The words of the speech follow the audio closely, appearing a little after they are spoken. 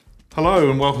Hello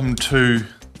and welcome to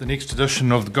the next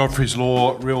edition of the Godfrey's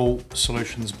Law Real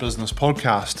Solutions Business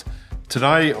Podcast.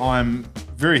 Today I'm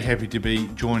very happy to be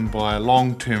joined by a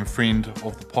long-term friend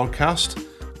of the podcast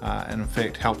and in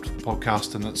fact helped the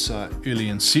podcast in its early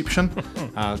inception.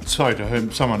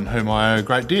 Someone whom I owe a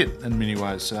great debt in many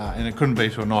ways, and it couldn't be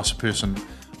to a nicer person.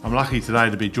 I'm lucky today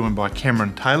to be joined by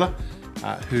Cameron Taylor,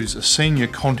 who's a senior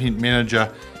content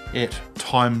manager at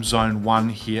Time Zone 1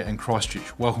 here in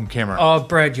Christchurch. Welcome, Cameron. Oh,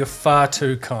 Brad, you're far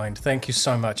too kind. Thank you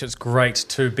so much. It's great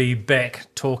to be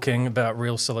back talking about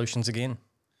real solutions again.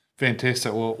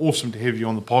 Fantastic. Well, awesome to have you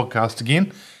on the podcast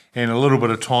again. And a little bit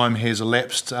of time has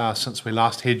elapsed since we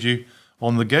last had you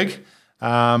on the gig.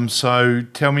 So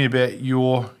tell me about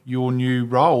your new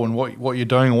role and what you're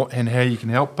doing and how you can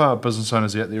help business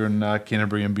owners out there in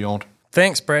Canterbury and beyond.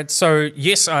 Thanks, Brad. So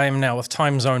yes, I am now with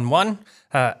Time Zone 1.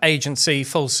 Agency,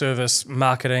 full service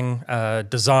marketing,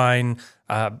 design,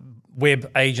 web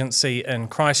agency in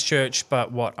Christchurch.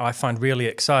 But what I find really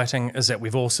exciting is that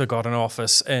we've also got an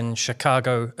office in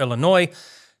Chicago, Illinois.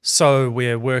 So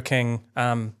we're working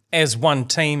as one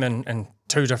team in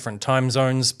two different time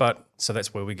zones. So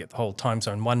that's where we get the whole Time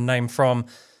Zone 1 name from.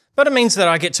 But it means that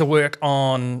I get to work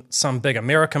on some big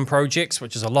American projects,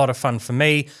 which is a lot of fun for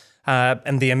me.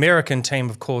 And the American team,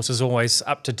 of course, is always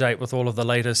up to date with all of the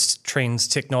latest trends,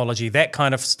 technology, that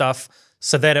kind of stuff.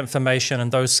 So that information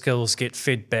and those skills get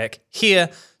fed back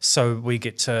here. So we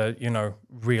get to,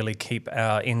 really keep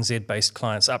our NZ-based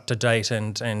clients up to date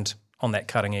and on that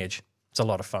cutting edge. It's a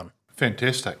lot of fun.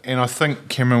 Fantastic. And I think,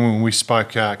 Cameron, when we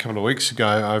spoke a couple of weeks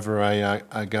ago over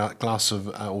a glass of,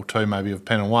 or two maybe, of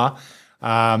Pinot Noir,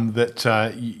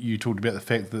 that you talked about the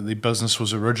fact that the business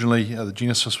was originally, the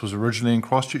Genesis was originally in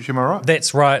Christchurch, am I right?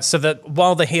 That's right. So that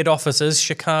while the head office is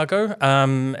Chicago,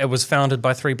 it was founded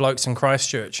by three blokes in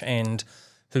Christchurch and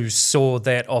who saw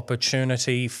that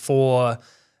opportunity for,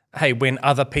 hey, when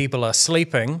other people are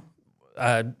sleeping,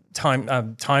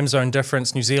 time zone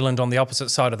difference, New Zealand on the opposite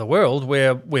side of the world,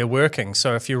 we're working.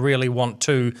 So if you really want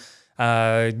to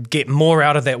get more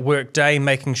out of that work day,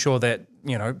 making sure that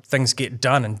things get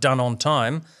done and done on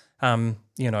time,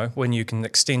 when you can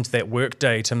extend that work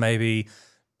day to maybe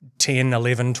 10,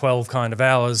 11, 12 kind of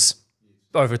hours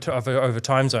over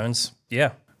time zones.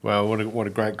 Yeah. Well, what a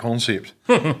great concept.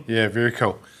 Yeah, very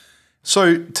cool.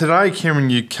 So today, Cameron,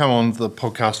 you come on the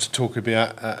podcast to talk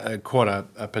about quite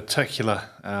a particular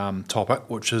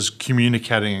topic, which is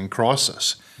communicating in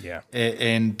crisis. Yeah.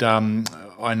 And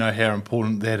I know how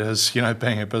important that is,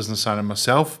 being a business owner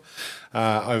myself.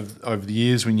 Over the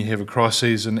years when you have a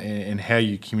crisis and how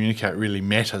you communicate really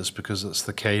matters because it's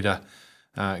the key to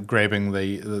grabbing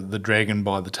the dragon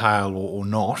by the tail or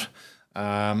not.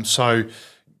 So,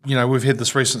 we've had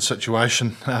this recent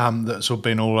situation that's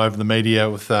been all over the media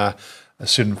with a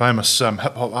certain famous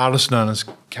hip-hop artist known as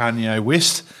Kanye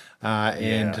West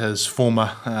and his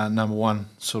former number one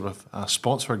sort of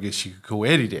sponsor, I guess you could call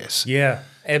Adidas. Yeah,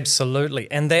 absolutely.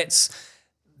 And that's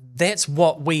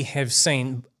what we have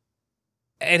seen.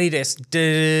 Adidas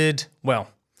did, well,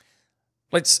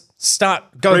 let's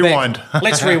rewind.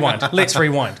 Let's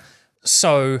rewind.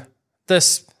 So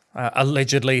this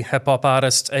allegedly hip-hop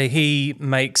artist, he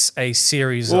makes a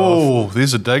series of... Oh,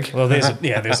 there's a dig. Well, there's a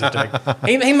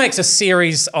dig. He makes a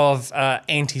series of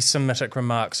anti-Semitic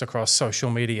remarks across social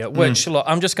media, which, look,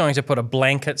 I'm just going to put a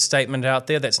blanket statement out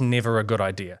there. That's never a good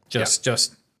idea. Let's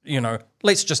just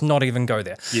not even go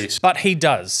there. Yes. But he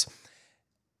does.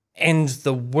 And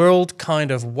the world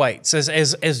kind of waits.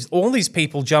 As all these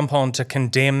people jump on to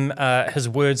condemn his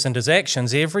words and his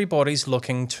actions, everybody's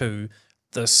looking to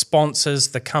the sponsors,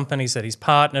 the companies that he's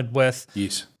partnered with.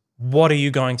 Yes. What are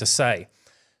you going to say?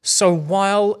 So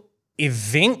while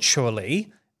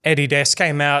eventually Adidas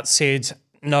came out, said,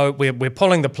 no, we're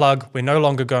pulling the plug, we're no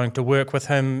longer going to work with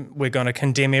him, we're going to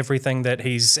condemn everything that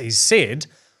he's said,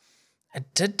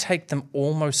 it did take them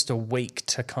almost a week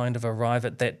to kind of arrive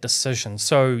at that decision.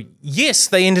 So yes,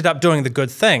 they ended up doing the good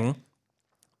thing,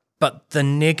 but the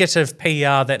negative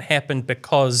PR that happened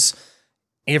because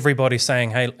everybody's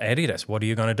saying, hey, Adidas, what are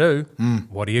you going to do?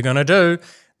 What are you going to do?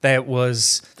 That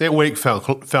week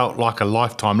felt like a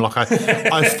lifetime. Like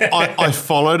I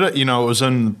followed it, it was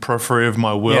in the periphery of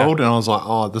my world, and I was like,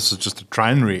 oh, this is just a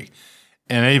train wreck.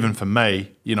 And even for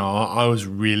me, I was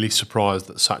really surprised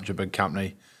that such a big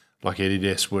company like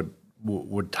Adidas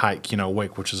would take, a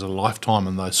week, which is a lifetime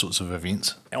in those sorts of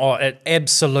events. Oh,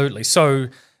 absolutely. So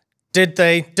did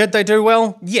they do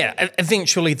well? Yeah,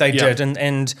 eventually they did.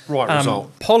 And right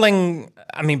result. Pulling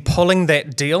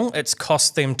that deal, it's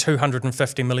cost them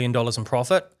 $250 million in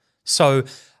profit. So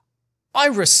I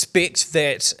respect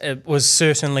that it was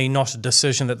certainly not a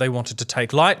decision that they wanted to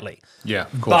take lightly. Yeah,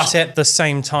 of course. But at the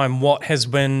same time, what has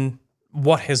been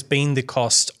the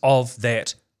cost of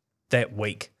that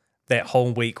week, that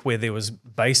whole week where there was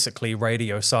basically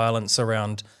radio silence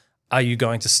around, are you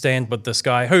going to stand with this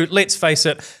guy who, let's face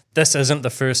it, this isn't the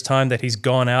first time that he's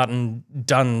gone out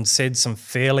and said some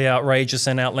fairly outrageous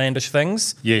and outlandish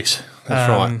things. Yes, that's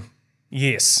right.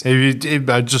 Yes.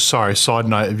 Side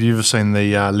note, have you ever seen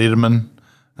the Letterman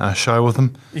show with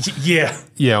him? Yeah.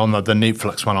 Yeah, on the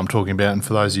Netflix one I'm talking about, and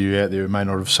for those of you out there who may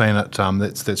not have seen it,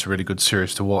 that's a really good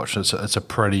series to watch. It's a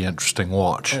pretty interesting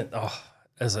watch.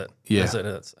 Is it? Yeah. Is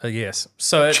it? Yes.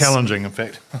 So it's challenging, in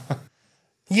fact.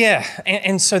 Yeah,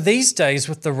 and so these days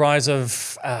with the rise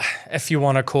of, if you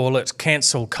want to call it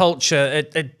cancel culture,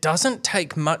 it doesn't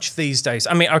take much these days.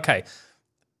 I mean, okay,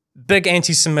 big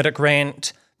anti-Semitic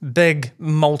rant, big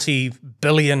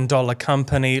multi-billion-dollar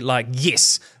company, like,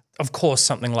 yes, of course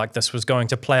something like this was going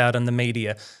to play out in the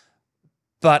media,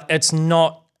 but it's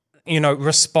not,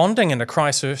 responding in a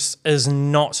crisis is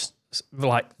not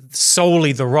like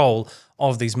solely the role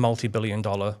of these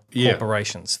multi-billion-dollar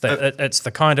corporations. It's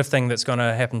the kind of thing that's going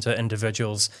to happen to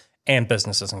individuals and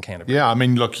businesses in Canterbury. Yeah, I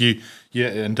mean, look, indeed.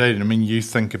 I mean, you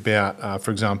think about, for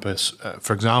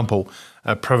example,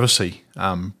 a privacy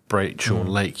breach or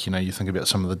leak. You think about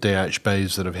some of the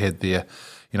DHBs that have had their,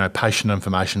 patient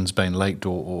information's been leaked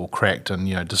or cracked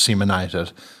and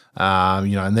disseminated.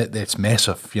 And that's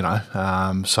massive.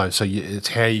 So it's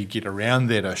how you get around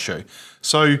that issue.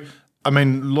 So, I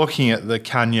mean, looking at the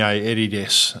Kanye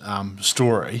Adidas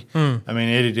story, I mean,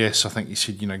 Adidas, I think you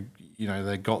said,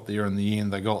 they got there in the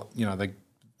end. They got,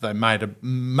 they made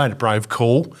a brave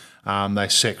call. They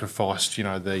sacrificed,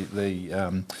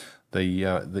 the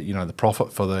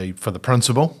profit for the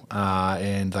principal,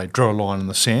 and they drew a line in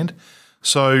the sand.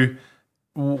 So,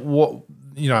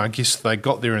 I guess they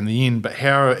got there in the end. But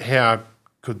how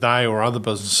could they or other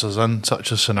businesses in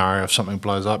such a scenario, if something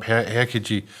blows up, where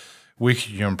could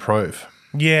you improve?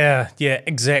 Yeah,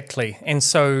 exactly. And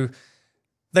so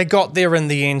they got there in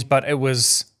the end, but it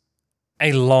was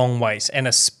a long ways, and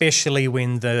especially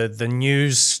when the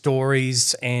news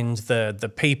stories and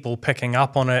the people picking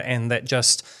up on it, and that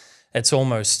just, it's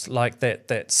almost like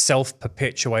that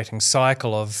self-perpetuating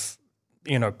cycle of,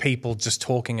 people just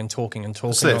talking and talking and talking.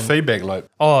 It's that feedback loop.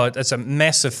 Oh, it's a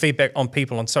massive feedback on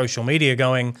people on social media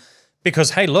going,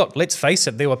 because, hey, look, let's face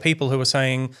it, there were people who were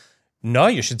saying, no,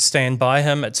 you should stand by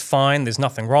him, it's fine, there's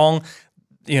nothing wrong.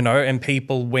 And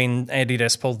people, when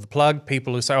Adidas pulled the plug,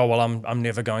 people who say, oh, well, I'm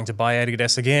never going to buy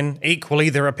Adidas again. Equally,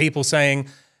 there are people saying,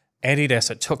 Adidas,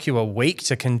 it took you a week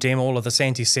to condemn all of this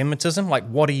anti-Semitism. Like,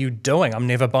 what are you doing? I'm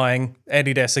never buying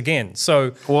Adidas again.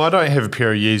 So, well, I don't have a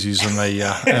pair of Yeezys in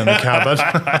the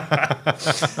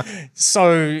cupboard.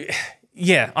 So,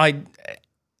 yeah,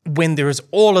 when there is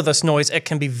all of this noise, it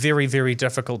can be very, very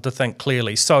difficult to think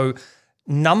clearly. So,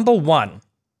 number one,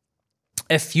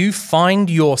 if you find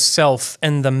yourself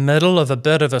in the middle of a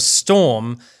bit of a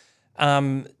storm,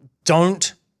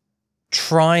 don't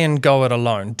try and go it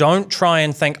alone. Don't try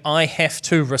and think, I have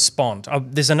to respond.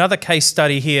 There's another case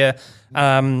study here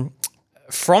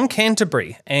from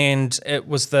Canterbury, and it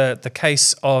was the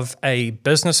case of a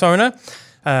business owner,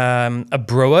 a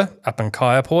brewer up in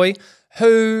Kaiapoi,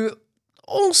 who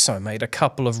also made a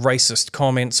couple of racist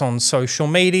comments on social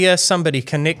media. Somebody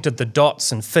connected the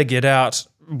dots and figured out,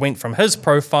 went from his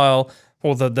profile,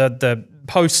 or the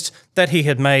post that he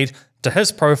had made, to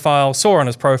his profile, saw on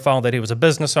his profile that he was a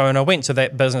business owner, went to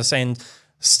that business and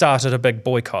started a big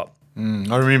boycott.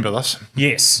 I remember this.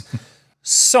 Yes.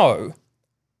 So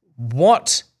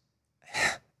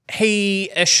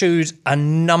he issued a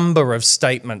number of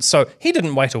statements. So he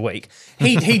didn't wait a week.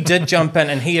 He did jump in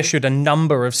and he issued a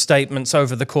number of statements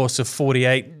over the course of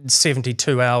 48,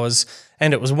 72 hours.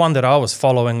 And it was one that I was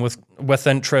following with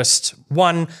interest.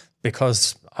 One,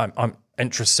 because I'm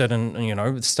interested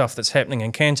in stuff that's happening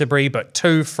in Canterbury, but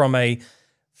two, from a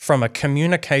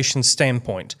communication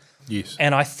standpoint. Yes.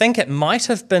 And I think it might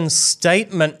have been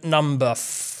statement number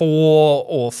 4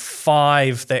 or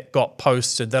 5 that got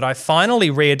posted that I finally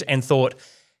read and thought,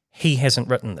 he hasn't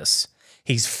written this.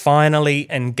 He's finally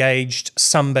engaged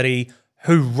somebody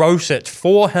who wrote it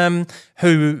for him,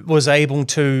 who was able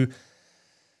to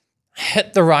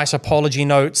hit the right apology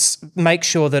notes, make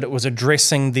sure that it was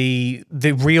addressing the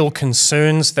real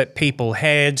concerns that people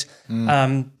had,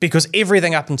 because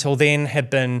everything up until then had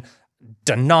been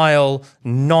denial,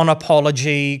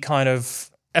 non-apology, kind of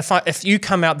if you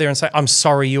come out there and say, I'm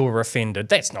sorry you were offended,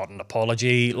 that's not an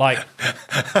apology. Like,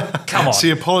 come on. It's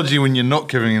the apology when you're not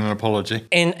giving an apology.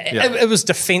 And it was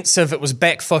defensive, it was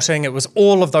backfooting, it was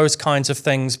all of those kinds of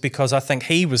things, because I think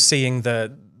he was seeing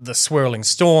the swirling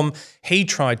storm. He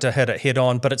tried to hit it head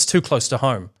on, but it's too close to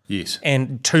home. Yes.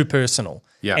 And too personal.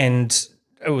 Yeah. And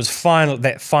it was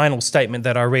that final statement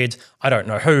that I read, I don't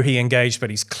know who he engaged, but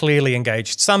he's clearly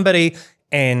engaged somebody,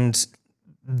 and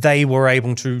they were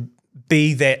able to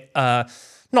be that,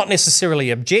 not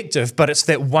necessarily objective, but it's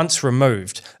that once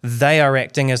removed, they are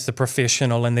acting as the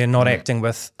professional and they're not acting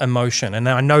with emotion. And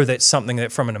I know that's something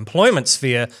that from an employment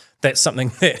sphere, that's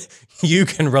something that you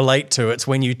can relate to. It's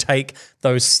when you take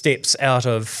those steps out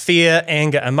of fear,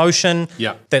 anger, emotion,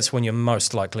 that's when you're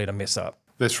most likely to mess up.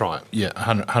 That's right. Yeah,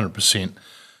 100%.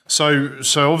 So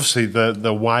obviously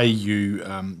the way you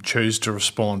choose to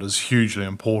respond is hugely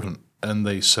important in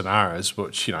these scenarios,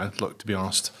 which, look, to be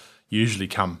honest, usually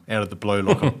come out of the blue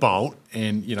like a bolt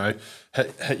and,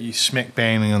 hit you smack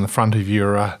bang in the front of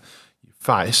your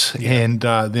face, and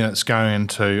then it's going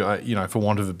to, for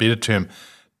want of a better term,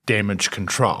 damage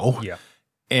control. Yeah.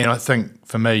 And I think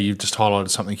for me, you've just highlighted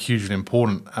something hugely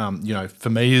important. For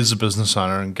me as a business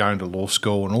owner and going to law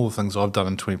school and all the things I've done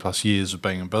in 20 plus years of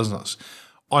being in business,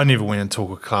 I never went and took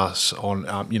a class on,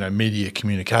 media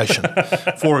communication,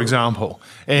 for example.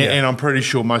 And I'm pretty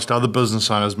sure most other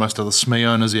business owners, most other SME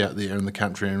owners out there in the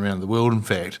country and around the world, in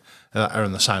fact, are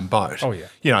in the same boat. Oh,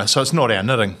 yeah. So it's not our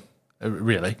knitting,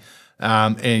 really.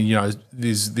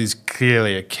 There's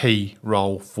clearly a key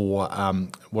role for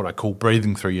what I call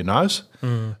breathing through your nose,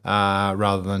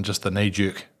 rather than just the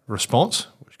knee-jerk response,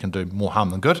 which can do more harm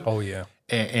than good. Oh, yeah.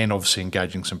 And obviously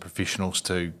engaging some professionals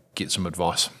to get some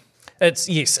advice. It's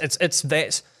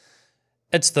the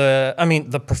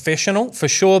professional for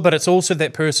sure, but it's also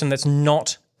that person that's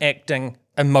not acting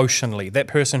emotionally, that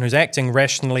person who's acting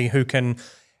rationally, who can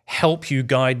help you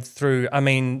guide through. I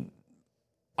mean,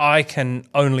 I can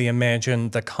only imagine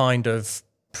the kind of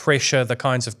pressure, the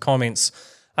kinds of comments.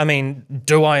 I mean,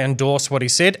 do I endorse what he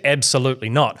said? Absolutely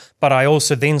not. But I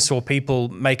also then saw people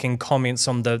making comments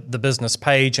on the business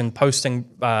page and posting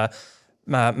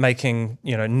making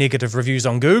negative reviews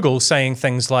on Google, saying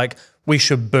things like, we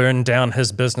should burn down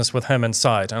his business with him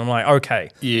inside. And I'm like,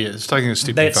 okay. Yeah, it's taking a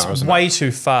step too far, isn't it? That's way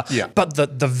too far. Yeah. But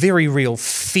the very real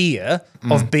fear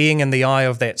of being in the eye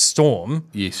of that storm,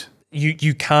 yes,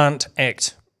 you can't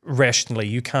act rationally,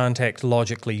 you can't act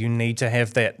logically. You need to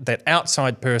have that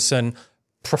outside person,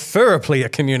 preferably a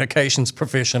communications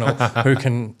professional, who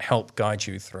can help guide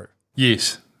you through.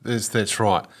 Yes, that's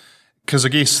right. Because I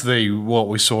guess what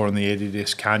we saw in the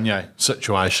Adidas Kanye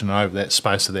situation over that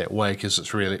space of that week is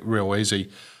it's really real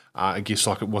easy. I guess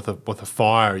like with a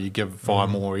fire, you give a fire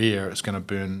more air, it's going to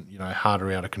burn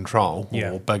harder out of control,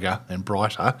 or bigger and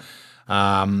brighter.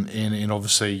 And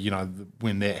obviously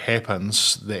when that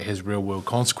happens, that has real world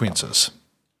consequences.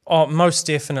 Oh, most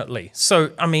definitely. So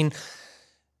I mean,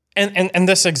 and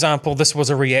this example, this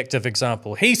was a reactive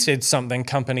example. He said something,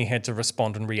 company had to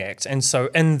respond and react, and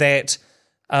so in that.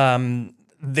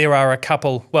 There are a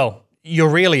couple,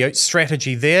 your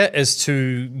strategy there is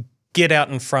to get out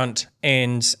in front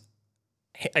and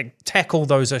tackle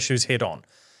those issues head on.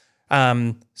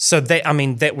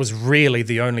 That was really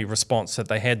the only response that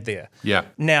they had there. Yeah.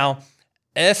 Now,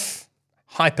 if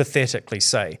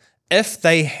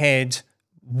they had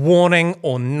warning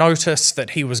or notice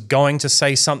that he was going to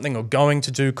say something or going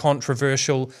to do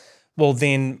controversial, well,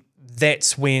 then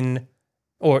that's when...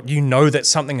 or that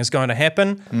something is going to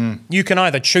happen, you can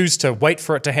either choose to wait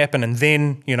for it to happen and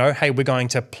then, hey, we're going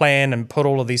to plan and put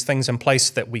all of these things in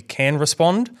place that we can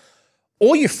respond,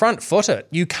 or you front foot it.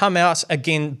 You come out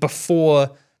again before,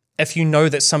 if you know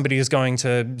that somebody is going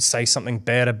to say something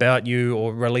bad about you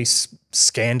or release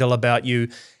scandal about you,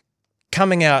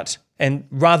 coming out and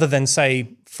rather than say,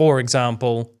 for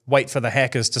example, wait for the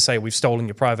hackers to say we've stolen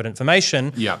your private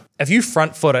information. Yeah. If you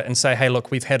front foot it and say, hey, look,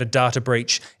 we've had a data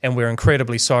breach and we're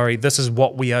incredibly sorry, this is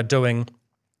what we are doing.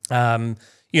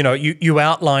 You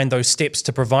outline those steps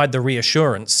to provide the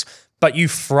reassurance, but you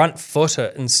front foot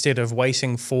it instead of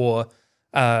waiting for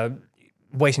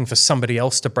somebody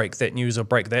else to break that news or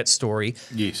break that story.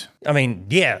 Yes. I mean,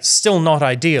 still not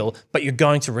ideal, but you're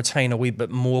going to retain a wee bit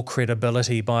more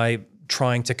credibility by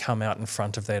trying to come out in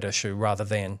front of that issue rather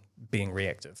than being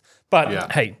reactive.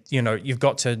 But hey, you've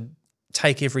got to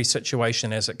take every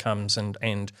situation as it comes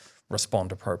and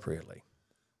respond appropriately.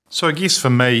 So I guess for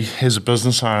me as a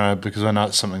business owner, because I know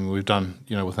it's something we've done,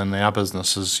 within our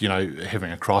business is,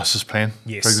 having a crisis plan,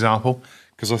 Yes. for example.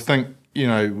 Because I think, you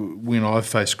know, when I've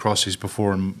faced crises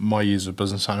before in my years of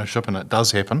business ownership, and it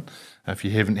does happen. If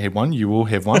you haven't had one, you will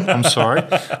have one. I'm sorry.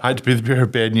 I hate to be the bearer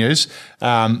of bad news.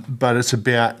 But it's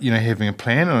about, you know, having a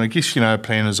plan. And I guess, you know, a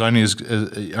plan is only as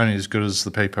good as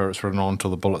the paper it's written on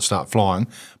until the bullets start flying.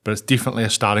 But it's definitely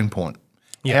a starting point.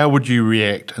 Yeah. How would you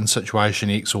react in situation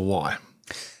X or Y?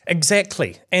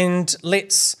 Exactly. And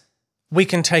we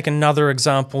can take another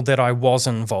example that I was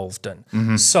involved in.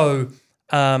 Mm-hmm. So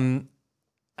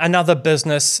another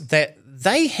business that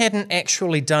they hadn't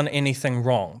actually done anything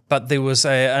wrong, but there was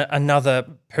another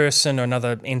person or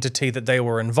another entity that they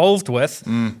were involved with.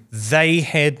 They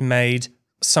had made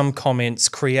some comments,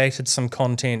 created some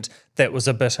content that was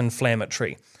a bit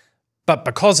inflammatory. But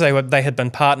because they had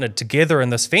been partnered together in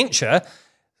this venture,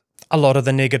 a lot of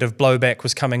the negative blowback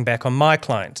was coming back on my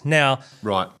client. Now,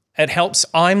 right. It helps.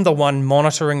 I'm the one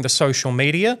monitoring the social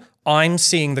media. I'm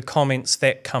seeing the comments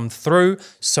that come through.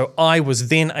 So I was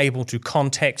then able to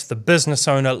contact the business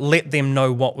owner, let them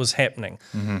know what was happening.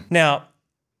 Mm-hmm. Now,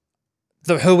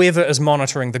 whoever is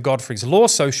monitoring the Godfrey's Law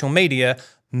social media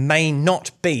may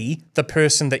not be the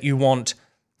person that you want.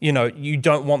 You know, you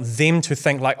don't want them to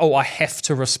think like, oh, I have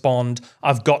to respond.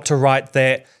 I've got to write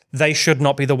that. They should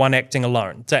not be the one acting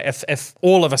alone. So if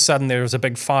all of a sudden there is a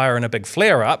big fire and a big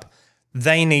flare-up,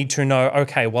 they need to know,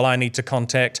 okay, well, I need to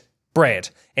contact Brad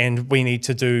and we need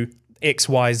to do X,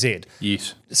 Y, Z.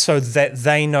 Yes. So that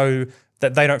they know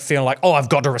that they don't feel like, oh, I've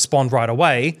got to respond right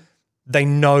away. They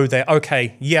know that,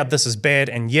 okay, yeah, this is bad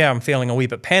and yeah, I'm feeling a wee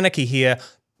bit panicky here,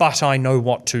 but I know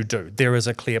what to do. There is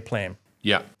a clear plan.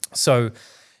 Yeah. So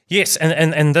yes,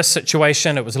 and in this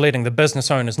situation, it was letting the business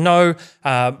owners know,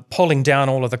 pulling down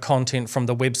all of the content from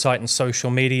the website and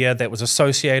social media that was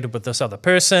associated with this other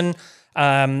person.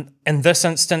 In this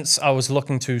instance, I was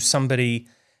looking to somebody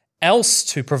else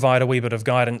to provide a wee bit of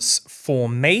guidance for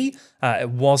me. It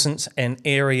wasn't an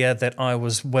area that I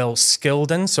was well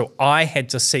skilled in, so I had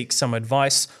to seek some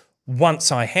advice.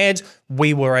 Once I had,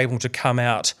 we were able to come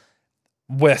out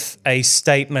with a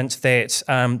statement that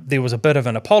there was a bit of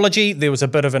an apology, there was a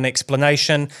bit of an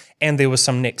explanation, and there was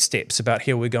some next steps about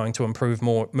how we're going to improve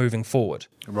more moving forward.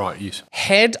 Right, yes.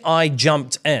 Had I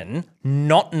jumped in,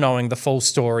 not knowing the full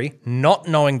story, not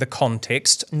knowing the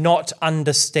context, not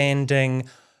understanding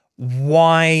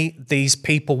why these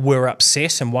people were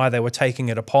upset and why they were taking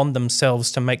it upon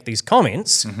themselves to make these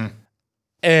comments,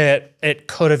 it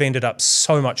could have ended up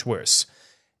so much worse.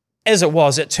 As it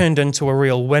was, it turned into a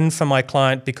real win for my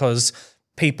client because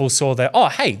people saw that, oh,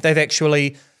 hey,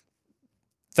 they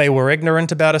were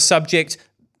ignorant about a subject,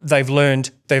 they've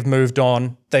learned, they've moved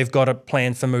on, they've got a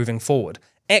plan for moving forward.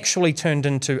 Actually turned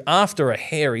into, after a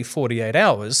hairy 48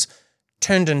 hours,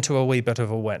 turned into a wee bit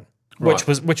of a win, right.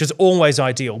 which is always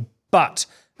ideal. But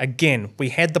again, we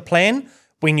had the plan,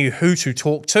 we knew who to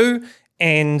talk to,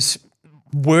 and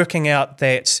working out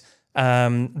that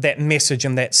message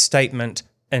and that statement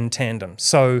in tandem.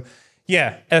 So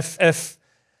yeah, if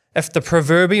the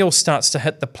proverbial starts to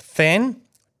hit the fan,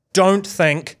 don't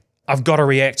think I've got to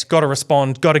react, got to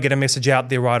respond, got to get a message out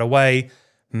there right away.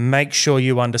 Make sure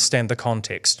you understand the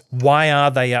context. Why are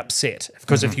they upset?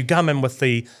 Because if you come in with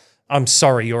the I'm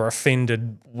sorry, you're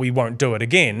offended, we won't do it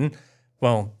again,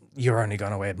 well, you're only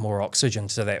going to add more oxygen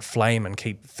to that flame and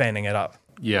keep fanning it up.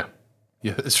 Yeah.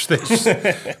 Yeah,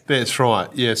 that's right.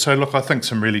 Yeah, so look, I think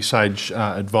some really sage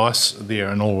advice there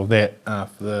and all of that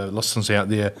for the listeners out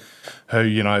there who,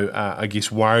 you know, I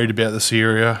guess worried about this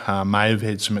area, may have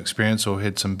had some experience or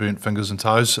had some burnt fingers and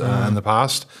toes in the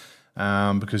past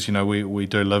because, you know, we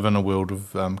do live in a world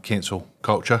of cancel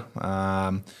culture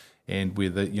and where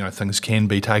things can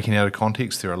be taken out of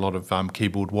context. There are a lot of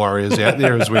keyboard warriors out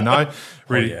there, as we know,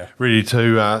 ready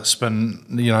to spin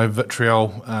vitriol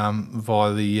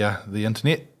via the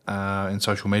internet and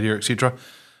social media, etc.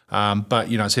 But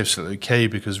it's absolutely key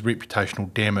because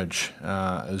reputational damage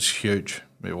is huge,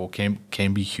 or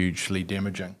can be hugely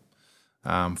damaging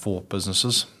for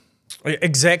businesses.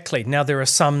 Exactly. Now there are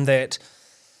some that.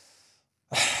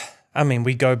 I mean,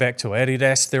 we go back to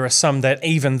Adidas. There are some that,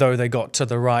 even though they got to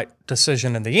the right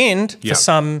decision in the end, for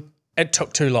some, it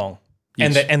took too long.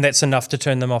 Yes. And that's enough to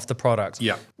turn them off the product.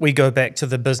 Yeah. We go back to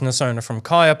the business owner from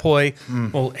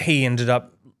Kaiapoi. Well, he ended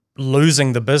up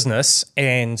losing the business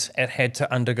and it had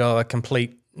to undergo a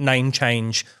complete name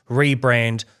change,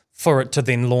 rebrand, for it to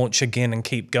then launch again and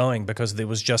keep going because there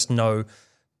was just no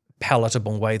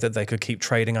palatable way that they could keep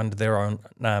trading under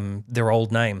their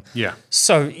old name. Yeah.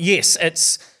 So, yes,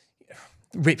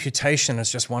 reputation is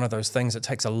just one of those things that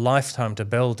takes a lifetime to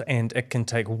build, and it can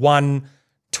take one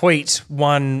tweet,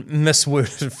 one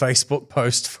misworded Facebook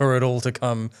post for it all to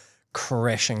come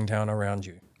crashing down around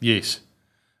you. Yes.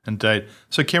 Indeed.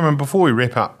 So, Cameron, before we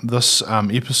wrap up this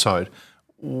episode,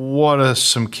 what are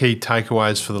some key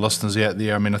takeaways for the listeners out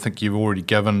there? I mean, I think you've already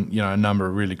given a number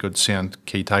of really good sound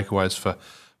key takeaways for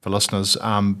listeners,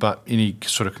 but any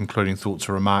sort of concluding thoughts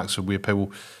or remarks of where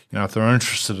people, if they're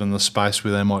interested in this space,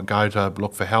 where they might go to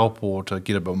look for help or to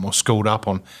get a bit more schooled up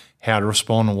on how to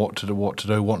respond and what to do,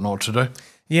 what not to do?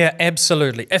 Yeah,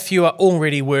 absolutely. If you are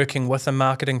already working with a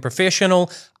marketing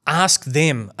professional, ask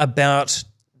them about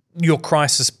your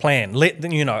crisis plan. Let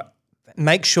them,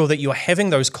 make sure that you're having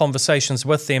those conversations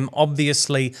with them.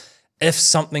 Obviously, if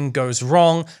something goes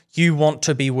wrong, you want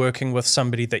to be working with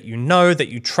somebody that you know, that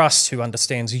you trust, who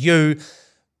understands you,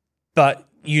 but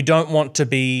you don't want to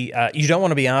be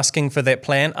asking for that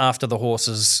plan after the horse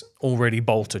is already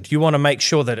bolted. You want to make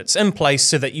sure that it's in place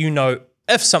so that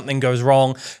if something goes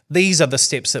wrong, these are the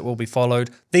steps that will be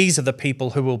followed. These are the people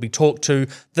who will be talked to.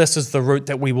 This is the route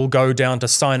that we will go down to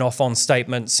sign off on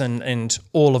statements and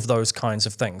all of those kinds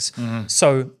of things. Mm-hmm.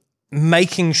 So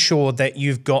making sure that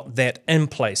you've got that in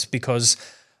place, because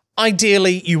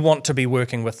ideally you want to be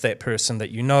working with that person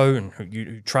that you know and who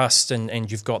you trust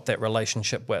and you've got that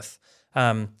relationship with.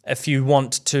 If you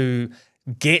want to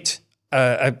get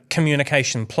a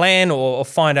communication plan or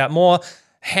find out more,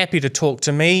 happy to talk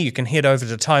to me. You can head over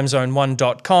to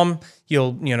timezone1.com.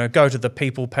 You'll go to the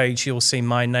people page. You'll see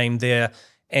my name there,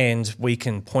 and we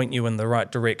can point you in the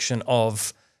right direction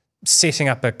of setting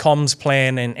up a comms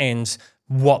plan and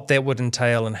what that would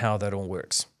entail and how that all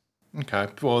works. Okay,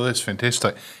 well, that's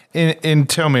fantastic. And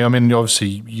tell me, I mean,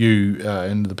 obviously you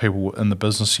and the people in the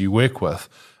business you work with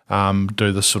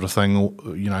do this sort of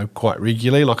thing, quite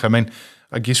regularly. Like, I mean,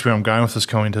 I guess where I'm going with this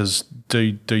comment is,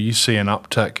 do you see an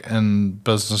uptick in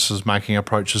businesses making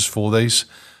approaches for these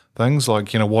things?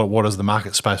 Like, what is the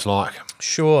market space like?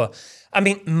 Sure. I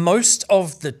mean, most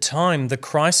of the time, the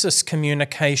crisis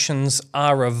communications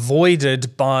are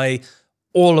avoided by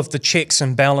all of the checks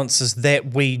and balances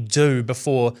that we do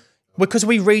before, because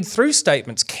we read through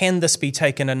statements. Can this be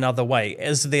taken another way?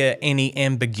 Is there any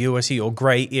ambiguity or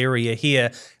grey area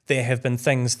here? There have been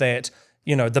things that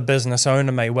the business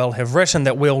owner may well have written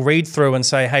that we'll read through and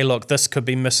say, hey, look, this could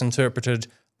be misinterpreted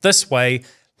this way.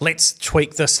 Let's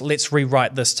tweak this. Let's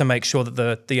rewrite this to make sure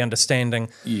that the understanding.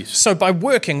 Yes. So by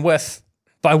working with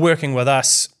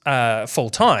us full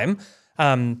time,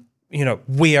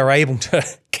 we are able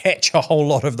to catch a whole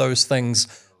lot of those things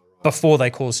before they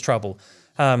cause trouble.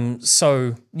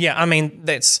 So yeah, I mean,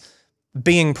 that's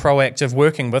being proactive,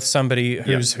 working with somebody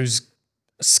whose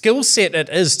skill set it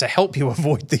is to help you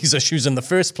avoid these issues in the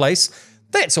first place.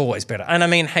 That's always better. And I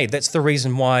mean, hey, that's the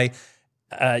reason why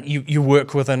you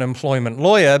work with an employment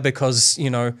lawyer, because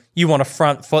you want to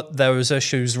front foot those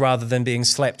issues rather than being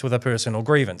slapped with a personal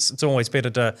grievance. It's always better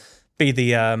to be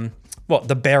the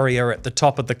barrier at the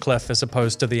top of the cliff as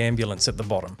opposed to the ambulance at the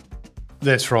bottom.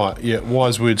 That's right. Yeah,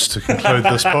 wise words to conclude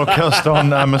this podcast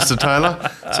on, Mr. Taylor.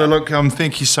 So look,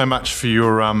 thank you so much for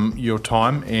your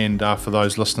time, and for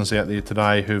those listeners out there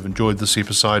today who've enjoyed this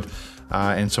episode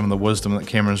and some of the wisdom that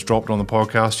Cameron's dropped on the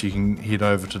podcast, you can head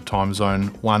over to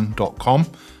timezone1.com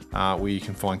where you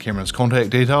can find Cameron's contact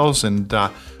details, and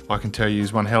I can tell you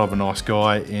he's one hell of a nice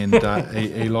guy, and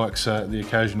he likes the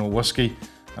occasional whiskey.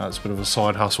 It's a bit of a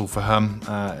side hustle for him,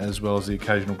 as well as the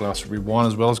occasional glass of red wine,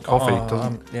 as well as coffee.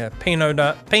 Yeah, Pinot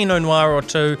Noir or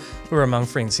two. We're among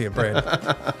friends here, Brad.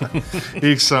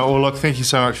 Excellent. Well, look, thank you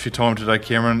so much for your time today,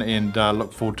 Cameron, and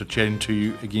look forward to chatting to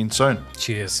you again soon.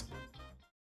 Cheers.